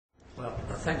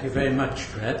Thank you very much,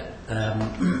 Fred.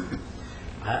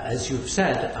 As you've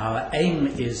said, our aim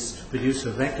is to produce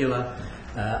a regular,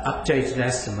 updated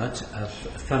estimate of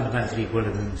fundamental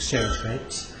equilibrium exchange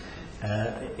rates.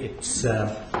 It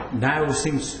now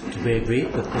seems to be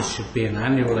agreed that this should be an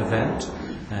annual event,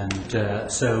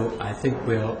 and so I think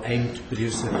we'll aim to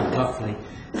produce it roughly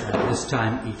this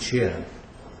time each year.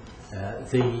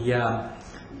 The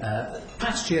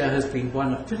past year has been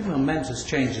one of pretty momentous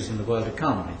changes in the world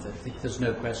economy. I think there's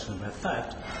no question about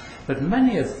that. But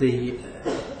many of the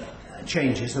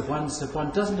changes are ones that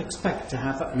one doesn't expect to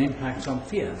have an impact on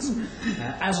FEERs.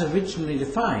 As originally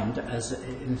defined, as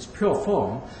in its pure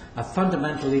form, a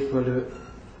fundamental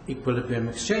equilibrium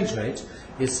exchange rate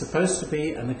is supposed to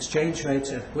be an exchange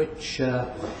rate at which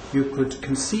you could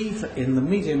conceive in the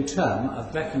medium term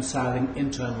of reconciling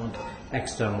internal and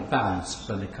external balance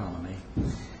of an economy.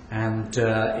 And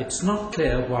it's not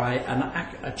clear why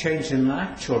a change in an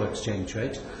actual exchange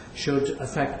rate should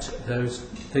affect those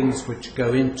things which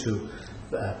go into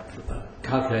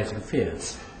calculating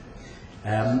FEERs.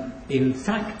 In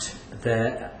fact,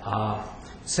 there are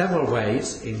several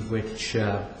ways in which,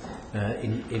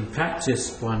 in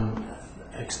practice, one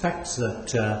expects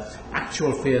that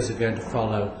actual FEERs are going to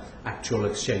follow actual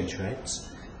exchange rates.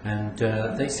 And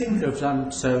they seem to have done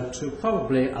so to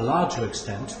probably a larger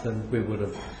extent than we would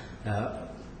have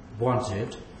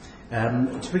wanted.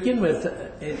 To begin with,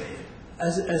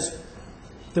 as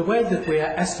the way that we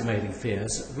are estimating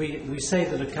FEERs, we say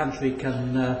that a country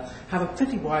can have a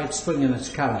pretty wide swing in its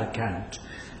current account,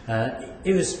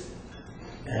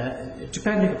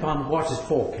 depending upon what is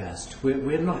forecast.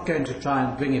 We're not going to try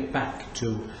and bring it back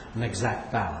to an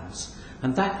exact balance.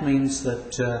 And that means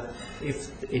that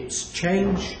if its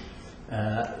change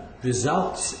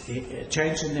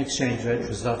change in the exchange rate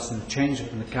results in a change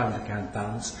in the current account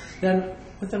balance, then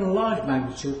within a large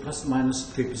magnitude, plus or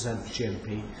minus 3% of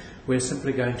GNP, we're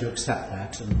simply going to accept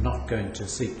that and not going to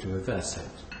seek to reverse it.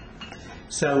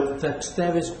 So that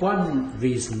there is one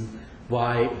reason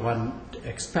why one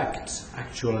expects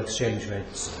actual exchange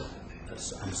rates,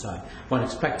 one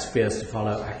expects FEERs to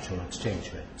follow actual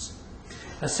exchange rates.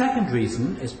 A second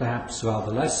reason is perhaps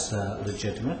rather less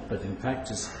legitimate, but in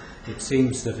practice it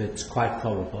seems that it's quite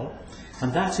probable,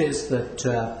 and that is that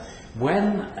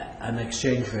when an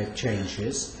exchange rate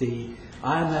changes, the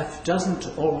IMF doesn't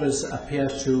always appear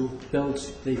to build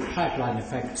the pipeline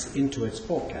effects into its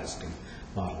forecasting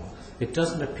model. It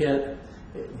doesn't appear,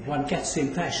 one gets the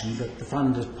impression that the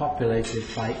fund is populated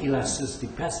by elasticity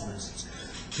pessimists,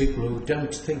 people who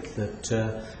don't think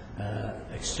that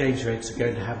exchange rates are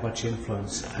going to have much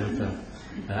influence over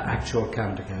actual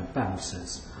current account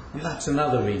balances. And that's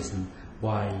another reason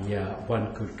why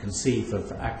one could conceive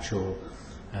of actual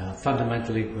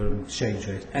fundamental equilibrium exchange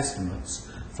rate estimates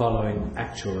following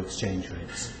actual exchange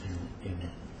rates in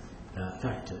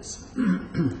practice.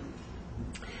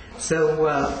 So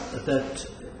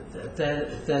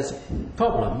there's a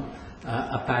problem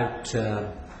about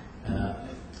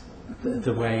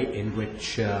the way in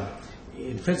which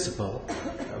in principle,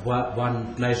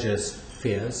 one measures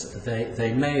FEERs.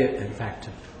 They may, in fact,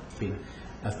 have been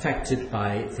affected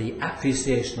by the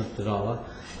appreciation of the dollar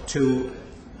to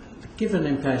give an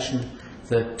impression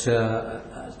that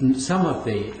some of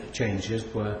the changes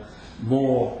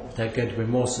they're going to be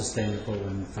more sustainable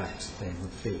than in fact they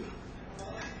would be.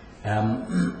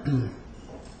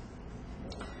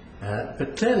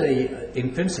 But clearly,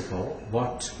 in principle,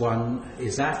 what one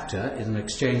is after is an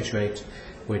exchange rate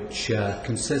which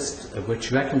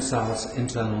reconciles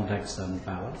internal and external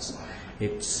balance.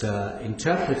 It's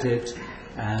interpreted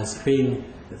as being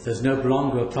that there's no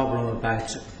longer a problem about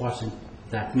what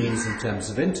that means in terms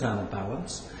of internal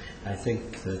balance. I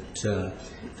think that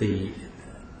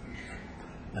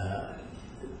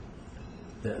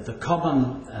the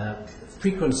common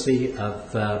frequency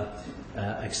of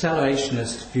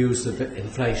accelerationist views of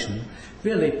inflation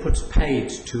really puts paid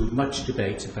to much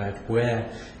debate about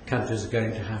where countries are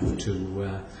going to have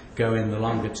to go in the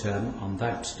longer term on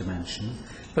that dimension.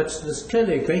 But there's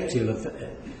clearly a great deal of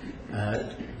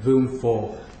room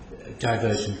for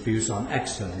divergent views on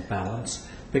external balance,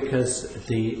 because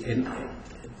the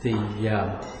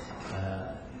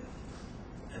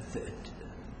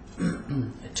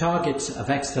targets of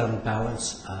external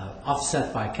balance are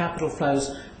offset by capital flows,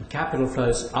 and capital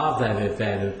flows are very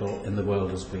variable in the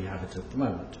world as we have it at the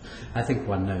moment. I think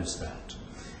one knows that.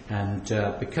 And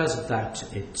because of that,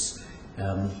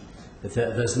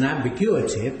 there's an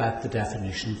ambiguity about the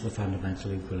definition of the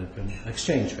fundamental equilibrium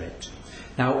exchange rate.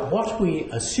 Now, what we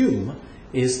assume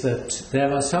is that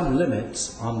there are some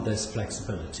limits on this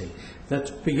flexibility,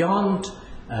 that beyond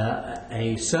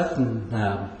a certain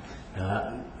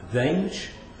range.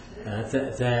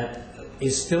 There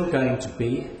is still going to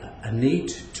be a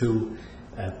need to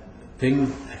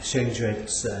bring exchange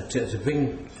rates, to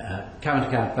bring current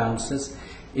account balances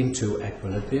into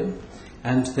equilibrium,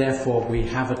 and therefore we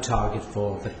have a target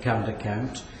for the current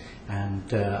account,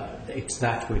 and it's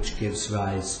that which gives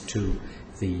rise to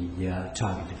the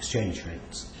target exchange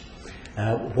rates.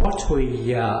 What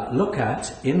we look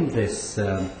at in this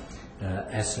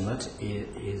estimate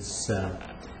is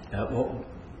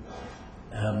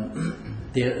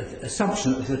the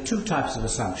assumption. There are two types of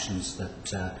assumptions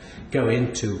that go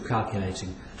into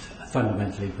calculating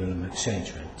fundamental equilibrium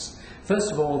exchange rates.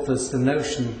 First of all, there's the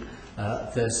notion,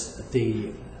 there's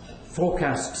the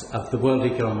forecasts of the World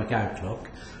Economic Outlook,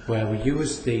 where we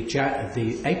use the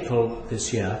April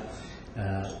this year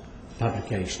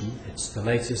publication. It's the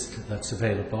latest that's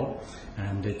available,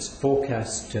 and it's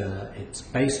forecast, it's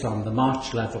based on the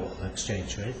March level of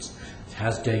exchange rates. It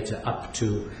has data up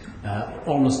to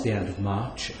almost the end of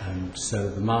March, and so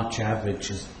the March average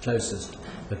is the closest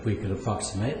that we could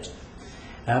approximate.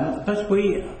 But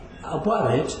we are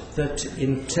worried that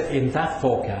in that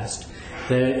forecast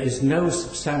there is no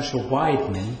substantial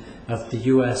widening of the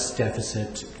US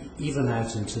deficit even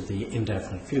out into the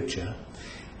indefinite future.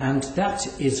 And that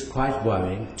is quite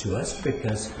worrying to us,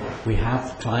 because we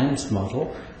have Cline's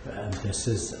model, and this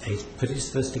is a pretty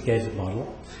sophisticated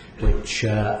model, which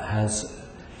has,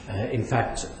 in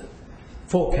fact,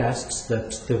 forecasts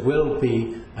that there will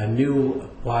be a new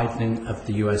widening of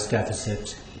the US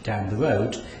deficit down the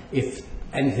road if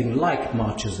anything like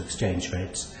March's exchange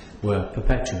rates were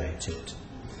perpetuated.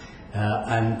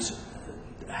 And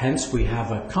hence we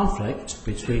have a conflict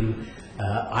between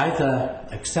either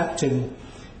accepting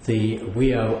the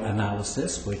WEO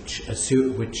analysis, which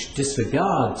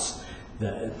disregards,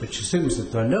 which assumes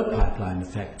that there are no pipeline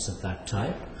effects of that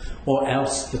type, or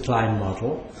else the Cline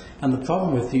model. And the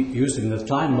problem with using the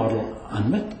Cline model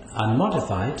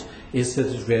unmodified is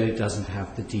that it really doesn't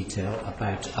have the detail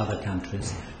about other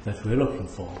countries that we're looking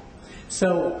for.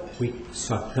 So we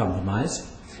struck a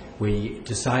compromise. We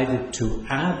decided to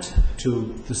add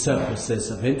to the surpluses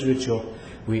of individual.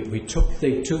 We took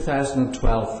the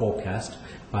 2012 forecast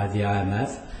by the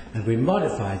IMF, and we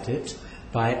modified it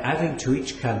by adding to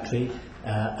each country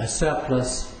a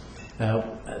surplus,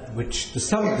 which the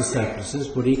sum of the surpluses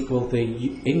would equal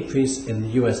the increase in the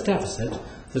US deficit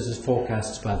that is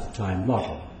forecast by the Cline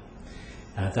model.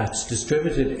 That's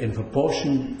distributed in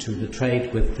proportion to the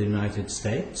trade with the United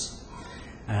States,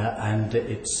 and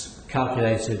it's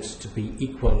calculated to be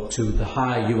equal to the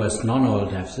higher US non-oil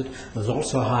deficit. There's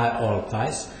also a higher oil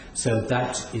price, so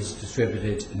that is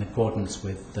distributed in accordance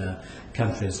with the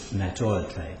country's net oil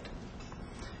trade.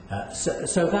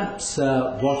 So that's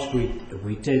what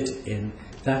we did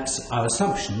that's our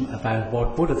assumption about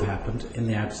what would have happened in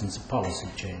the absence of policy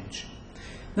change.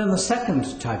 Then the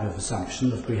second type of assumption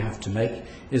that we have to make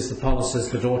is the policies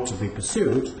that ought to be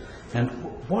pursued, and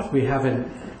what we have in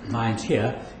mind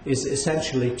here is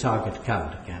essentially target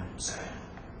current accounts.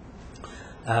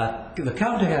 The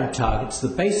current account targets, the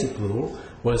basic rule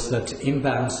was that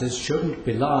imbalances shouldn't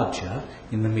be larger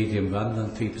in the medium run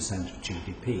than 3% of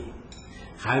GDP.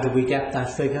 How do we get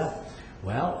that figure?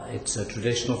 Well, it's a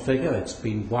traditional figure. It's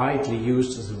been widely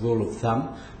used as a rule of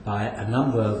thumb by a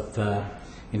number of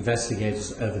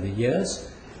investigators over the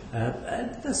years.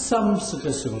 There's some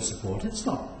statistical support. It's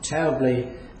not terribly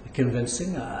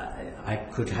convincing. I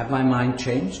could have my mind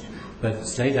changed, but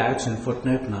it's laid out in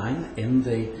footnote 9 in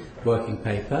the working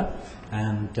paper,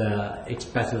 and it's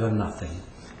better than nothing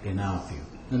in our view.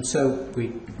 And so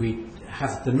we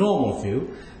have the normal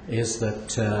view is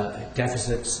that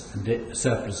deficits and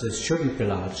surpluses shouldn't be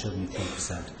larger than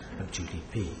 3% of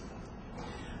GDP.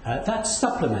 That's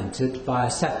supplemented by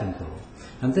a second rule,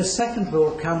 and this second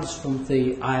rule comes from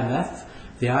the IMF.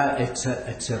 It's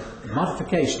a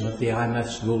modification of the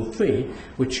IMF's Rule 3,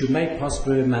 which you may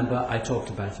possibly remember I talked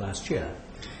about last year.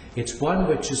 It's one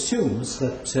which assumes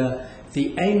that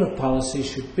the aim of policy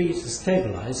should be to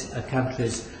stabilize a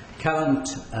country's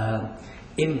current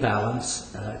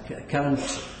imbalance,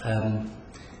 current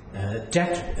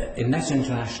debt in net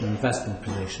international investment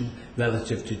position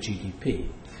relative to GDP.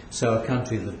 So a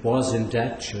country that was in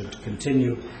debt should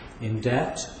continue in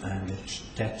debt, and its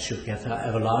debt should get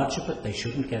ever larger, but they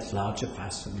shouldn't get larger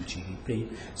faster than GDP,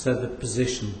 so the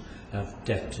position of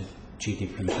debt to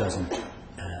GDP doesn't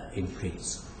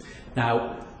increase.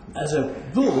 Now, as a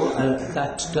rule,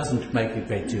 that doesn't make a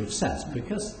great deal of sense,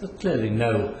 because there's clearly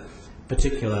no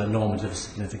particular normative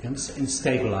significance in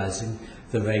stabilizing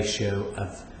the ratio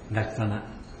of net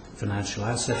financial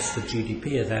assets to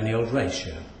GDP at any old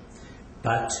ratio.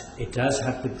 But it does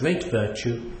have the great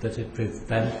virtue that it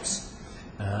prevents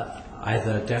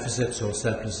either deficits or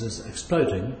surpluses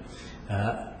exploding.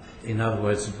 In other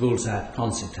words, it rules out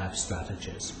Ponzi-type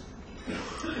strategies.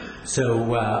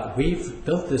 So we've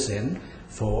built this in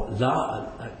for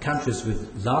countries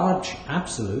with large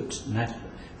absolute net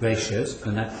ratios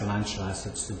for net financial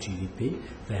assets to GDP.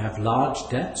 They have large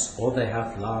debts or they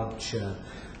have large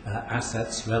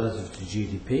assets relative to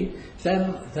GDP,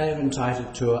 then they're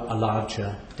entitled to a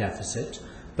larger deficit,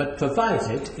 but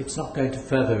provided it's not going to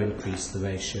further increase the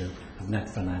ratio of net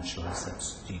financial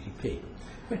assets to GDP,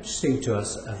 which seemed to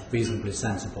us a reasonably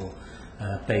sensible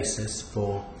basis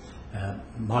for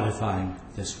modifying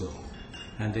this rule.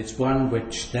 And it's one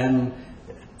which then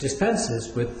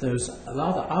dispenses with those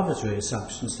rather arbitrary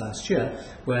assumptions last year,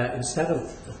 where instead of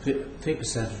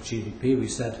 3% of GDP, we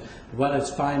said, well, it's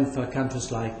fine for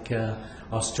countries like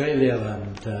Australia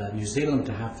and New Zealand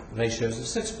to have ratios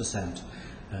of 6%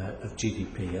 of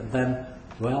GDP. And then,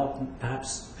 well,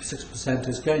 perhaps 6%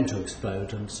 is going to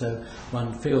explode, and so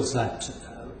one feels that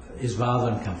is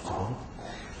rather uncomfortable.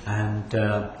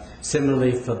 And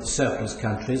similarly for the surplus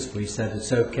countries, we said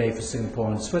it's okay for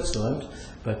Singapore and Switzerland,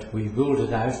 but we ruled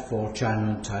it out for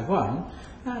China and Taiwan.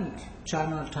 And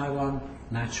China and Taiwan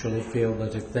naturally feel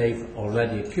that if they've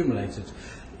already accumulated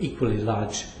equally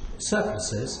large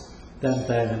surpluses, then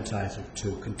they're entitled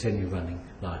to continue running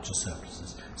larger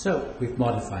surpluses. So we've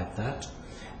modified that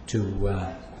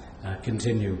to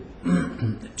continue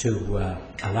to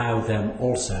allow them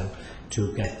also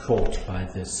to get caught by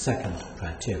this second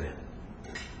criteria.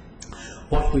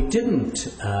 What we didn't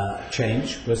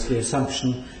change was the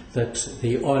assumption that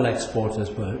the oil exporters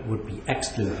would be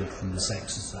excluded from this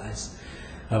exercise.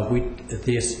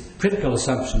 The critical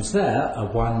assumptions there are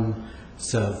one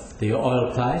of the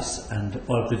oil price and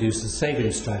oil producers'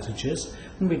 saving strategies,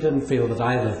 and we didn't feel that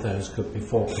either of those could be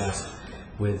forecast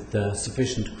with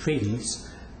sufficient credence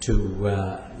to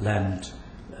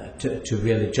to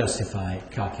really justify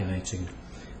calculating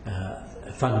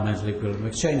fundamental equilibrium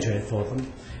exchange rate for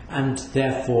them, and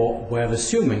therefore we're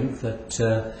assuming that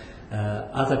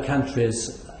other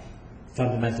countries'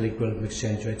 fundamental equilibrium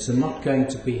exchange rates are not going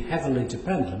to be heavily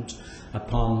dependent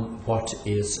upon what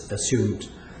is assumed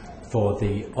for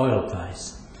the oil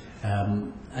price.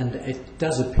 And it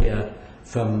does appear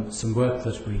from some work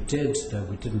that we did, though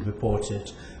we didn't report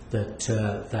it, that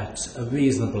that's a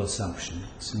reasonable assumption.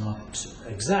 It's not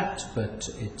exact, but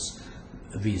it's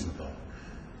reasonable.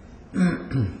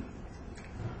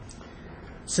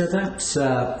 So that's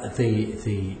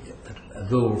the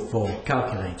rule for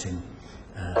calculating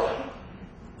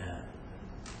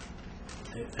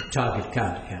target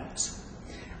countercounts.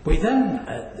 We then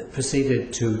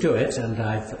proceeded to do it, and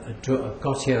I've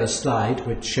got here a slide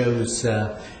which shows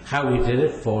how we did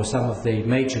it for some of the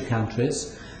major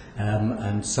countries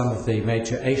and some of the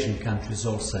major Asian countries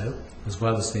also, as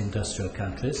well as the industrial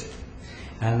countries.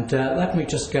 And let me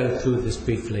just go through this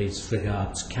briefly as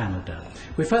regards Canada.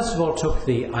 We first of all took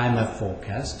the IMF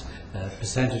forecast,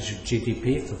 percentage of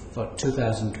GDP for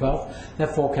 2012. They're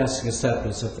forecasting a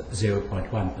surplus of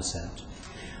 0.1%.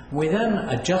 We then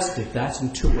adjusted that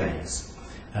in two ways.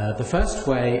 The first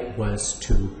way was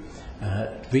to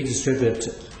redistribute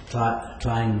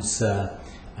Cline's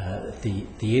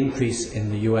the increase in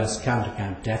the US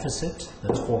counter-account deficit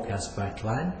that's forecast by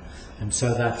Cline, and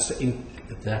so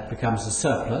that becomes a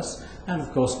surplus, and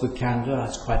of course with Canada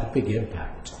that's quite a big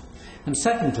impact. And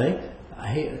secondly,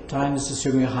 Cline is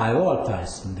assuming a higher oil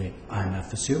price than the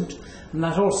IMF assumed, and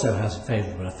that also has a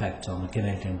favourable effect on the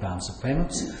Canadian balance of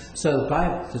payments. So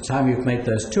by the time you've made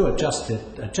those two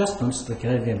adjustments to the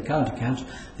Canadian counter-account,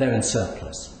 they're in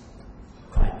surplus,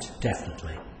 quite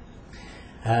definitely.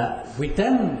 We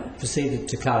then proceeded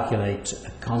to calculate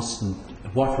a constant,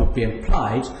 what would be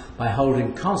implied by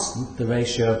holding constant the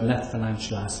ratio of net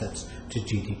financial assets to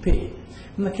GDP.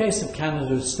 In the case of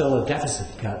Canada, it's still a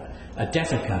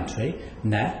debtor country,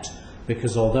 net,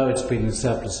 because although it's been in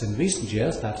surplus in recent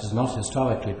years, that has not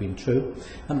historically been true,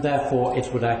 and therefore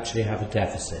it would actually have a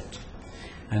deficit.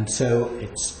 And so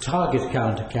its target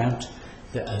counter-account,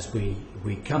 as we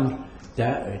come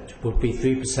there, it would be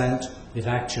 3%. It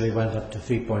actually went up to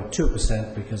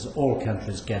 3.2% because all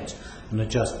countries get an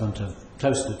adjustment of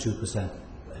close to 2%,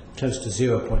 close to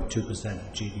 0.2%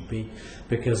 of GDP,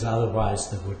 because otherwise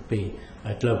there would be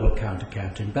a global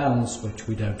counter-account imbalance, which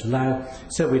we don't allow.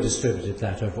 So we distributed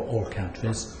that over all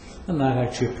countries, and that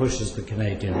actually pushes the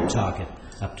Canadian target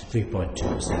up to 3.2%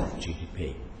 of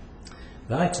GDP.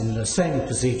 Right, and the same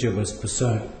procedure was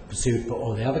pursued for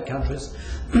all the other countries.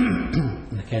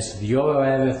 In the case of the euro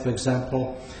area, for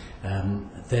example,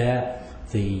 there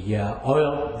the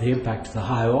impact of the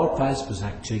higher oil price was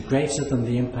actually greater than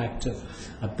the impact of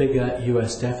a bigger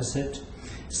US deficit.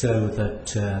 so that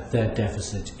their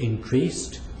deficit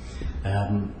increased,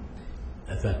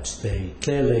 that they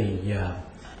clearly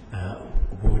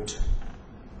would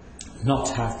not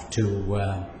have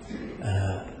to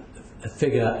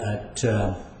figure at,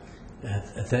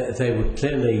 they would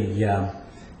clearly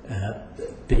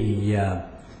be,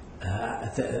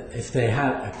 if they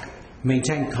had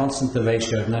maintained constant the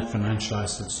ratio of net financial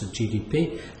assets to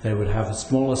GDP, they would have a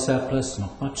smaller surplus,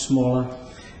 not much smaller.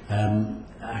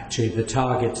 Actually, the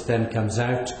target then comes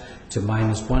out to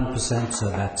 -1%, so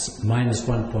that's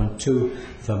 -1.2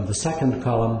 from the second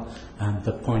column, and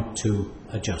the 0.2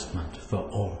 adjustment for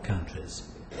all countries.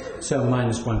 So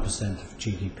 -1% of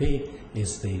GDP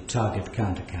is the target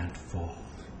counter-account for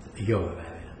the euro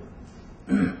area,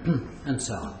 and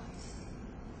so on.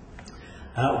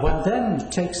 One then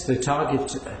takes the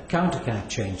target counter-account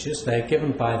changes. They're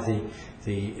given by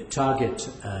the target.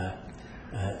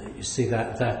 You see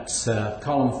that's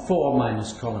column 4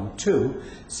 minus column 2.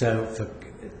 So for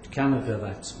Canada,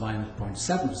 that's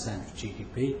 -0.7% of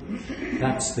GDP.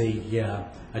 That's the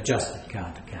adjusted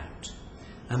counter-account.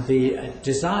 And the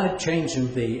desired change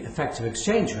in the effective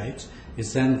exchange rate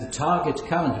is then the target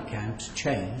current account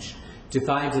change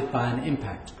divided by an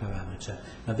impact parameter.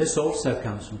 Now this also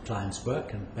comes from Cline's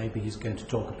work, and maybe he's going to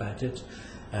talk about it.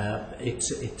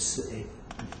 It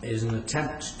is an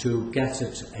attempt to get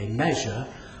at a measure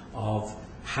of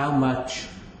how much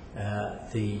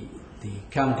the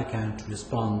current account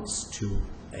responds to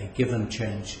a given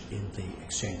change in the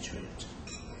exchange rate.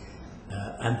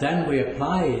 And then we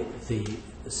apply the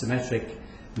symmetric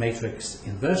matrix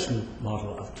inversion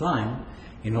model of Cline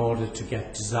in order to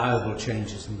get desirable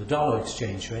changes in the dollar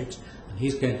exchange rate, and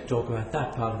he's going to talk about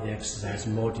that part of the exercise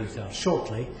in more detail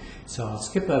shortly, so I'll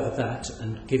skip over that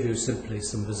and give you simply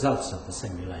some results of the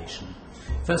simulation.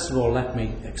 First of all, let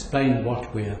me explain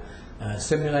what we're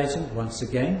simulating once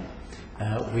again.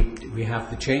 We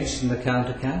have the changes in the current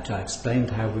account. I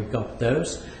explained how we got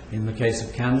those. In the case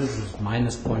of Canada, it was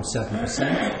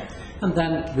 -0.7%. And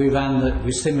then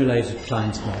we simulated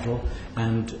Cline's model,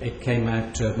 and it came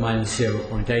out to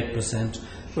 -0.8%,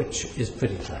 which is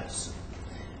pretty close.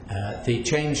 The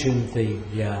change in the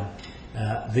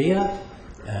VIA,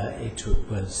 it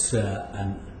was,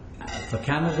 for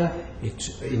Canada, it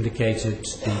indicated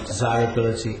the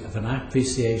desirability of an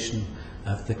appreciation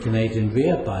of the Canadian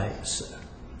RIA by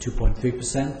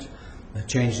 2.3%. The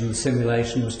change in the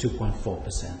simulation was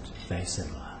 2.4%, very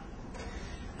similar.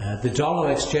 The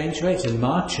dollar exchange rate in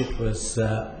March, it was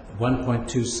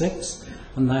 1.26,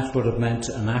 and that would have meant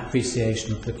an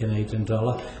appreciation of the Canadian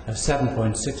dollar of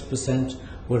 7.6%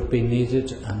 would have been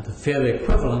needed, and the FEER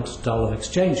equivalent dollar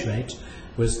exchange rate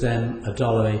was then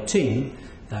 $1.18.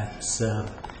 That's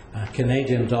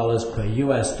Canadian dollars per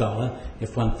US dollar.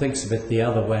 If one thinks of it the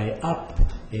other way up,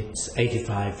 it's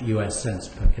 85 US cents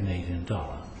per Canadian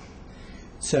dollar.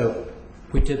 So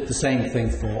we did the same thing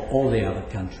for all the other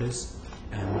countries,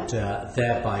 and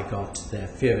thereby got their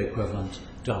FEER equivalent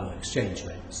dollar exchange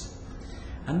rates.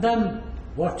 And then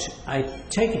what I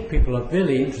take it people are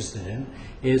really interested in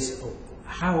is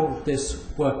how this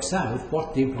works out,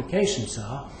 what the implications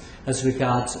are as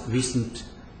regards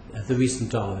the recent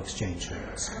dollar exchange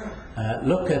rates.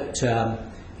 Look at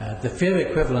the FEER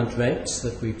equivalent rates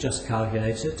that we've just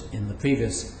calculated in the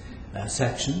previous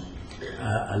section,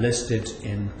 are listed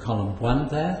in column 1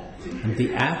 there, and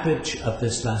the average of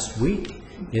this last week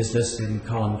is listed in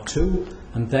column 2,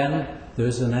 and then there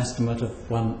is an estimate of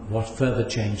what further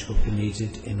change would be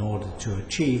needed in order to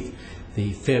achieve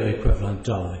the FEER equivalent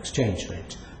dollar exchange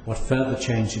rate. What further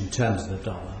change in terms of the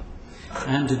dollar.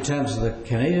 And in terms of the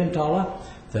Canadian dollar,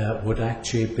 there would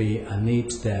actually be a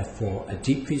need there for a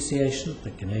depreciation.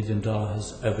 The Canadian dollar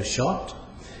has overshot.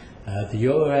 The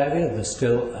euro area, there's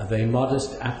still a very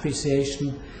modest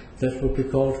appreciation that would be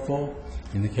called for.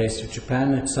 In the case of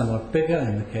Japan, it's somewhat bigger.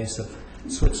 In the case of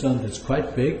Switzerland, it's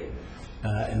quite big.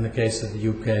 In the case of the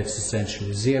UK, it's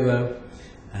essentially zero.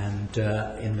 And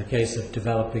in the case of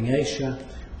developing Asia,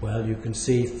 well, you can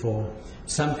see for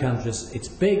some countries it's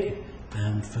big,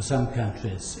 and for some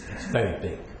countries it's very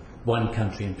big. One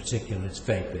country in particular is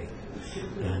very big.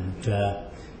 And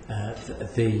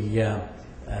the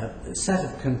set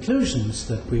of conclusions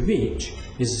that we reach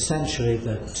is essentially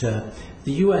that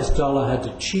the US dollar had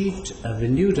achieved a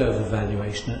renewed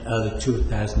overvaluation in early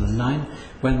 2009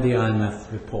 when the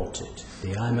IMF reported.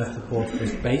 The IMF report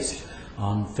was based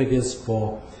on figures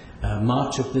for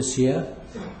March of this year,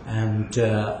 and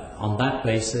on that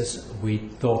basis we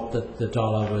thought that the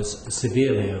dollar was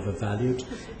severely overvalued.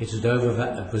 It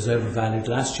was overvalued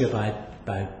last year by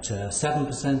about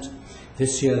 7%.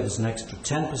 This year there's an extra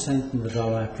 10% in the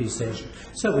dollar appreciation,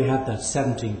 so we have that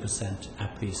 17%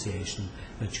 appreciation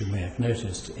that you may have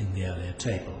noticed in the earlier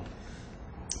table.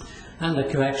 And a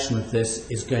correction of this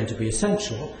is going to be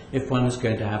essential if one is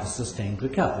going to have a sustained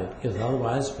recovery, because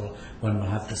otherwise one will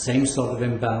have the same sort of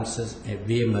imbalances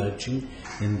re-emerging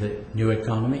in the new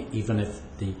economy, even if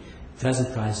the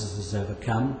present crisis is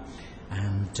overcome,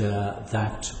 and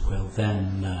that will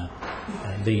then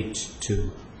lead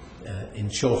to, in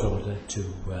short order,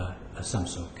 to some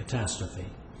sort of catastrophe.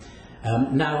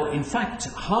 Now, in fact,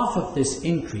 half of this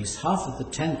increase, half of the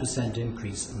 10%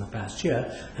 increase in the past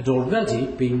year, had already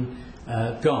been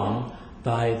gone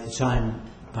by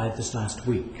this last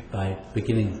week, by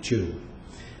beginning of June.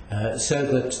 So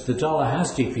that the dollar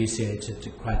has depreciated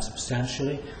quite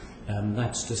substantially.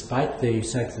 That's despite the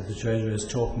Secretary of the Treasury is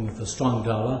talking of a strong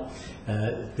dollar.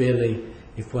 Really,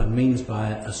 if one means by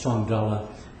a strong dollar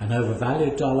an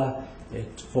overvalued dollar,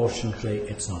 fortunately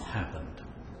it's not happened.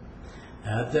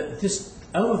 This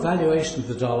overvaluation of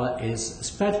the dollar is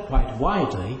spread quite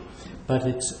widely, but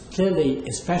it's clearly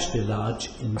especially large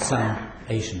in some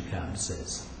Asian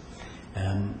currencies.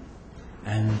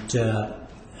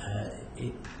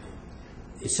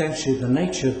 Essentially, the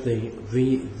nature of the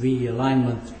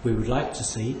realignment we would like to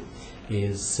see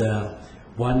is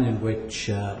one in which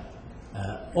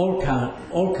all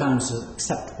currencies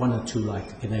except one or two, like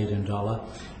the Canadian dollar,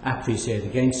 appreciate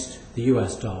against the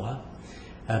US dollar,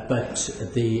 but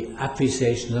the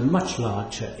appreciations are much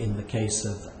larger in the case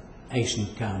of Asian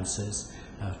currencies,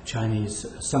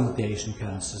 some of the Asian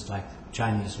currencies like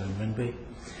Chinese renminbi,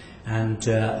 and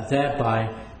thereby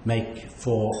make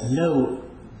for no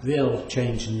real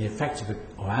change in the effective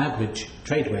or average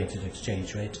trade-weighted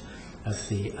exchange rate of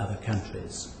the other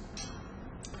countries,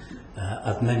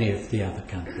 of many of the other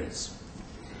countries.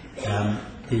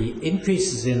 The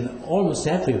increases in almost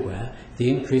everywhere, the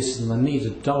increases in the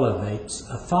needed dollar rates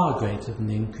are far greater than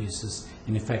the increases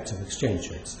in effective exchange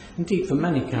rates. Indeed, for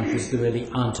many countries, there really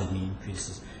aren't any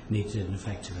increases needed in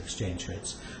effective exchange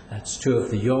rates. That's true of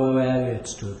the euro area,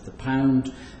 it's true of the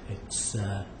pound, it's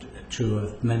true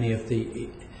of many of the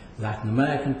Latin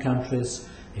American countries,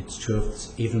 it's true of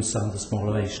even some of the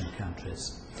smaller Asian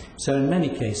countries. So in many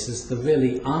cases, there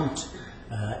really aren't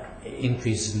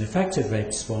increases in effective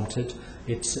rates wanted,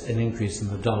 it's an increase in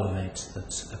the dollar rate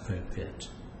that's appropriate.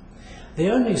 The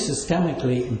only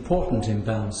systemically important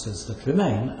imbalances that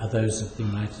remain are those of the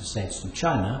United States and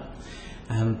China,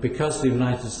 and because the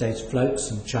United States floats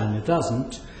and China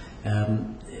doesn't,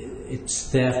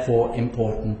 it's therefore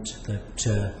important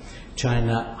that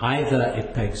China either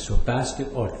it pegs to a basket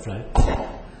or it floats,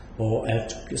 or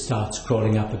it starts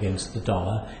crawling up against the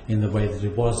dollar in the way that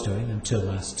it was doing until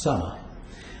last summer.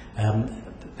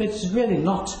 But it's really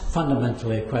not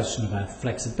fundamentally a question about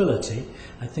flexibility.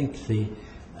 I think the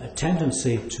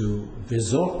tendency to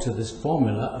resort to this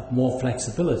formula of more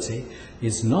flexibility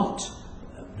is not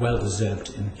well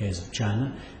deserved in the case of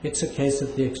China. It's a case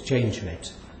of the exchange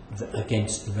rate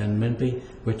against the renminbi,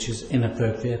 which is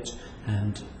inappropriate,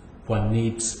 and one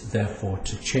needs therefore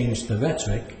to change the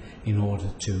rhetoric in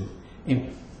order to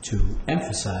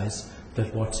emphasize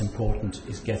that what's important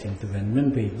is getting the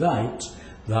renminbi right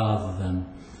rather than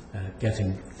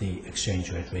getting the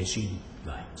exchange rate regime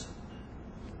right.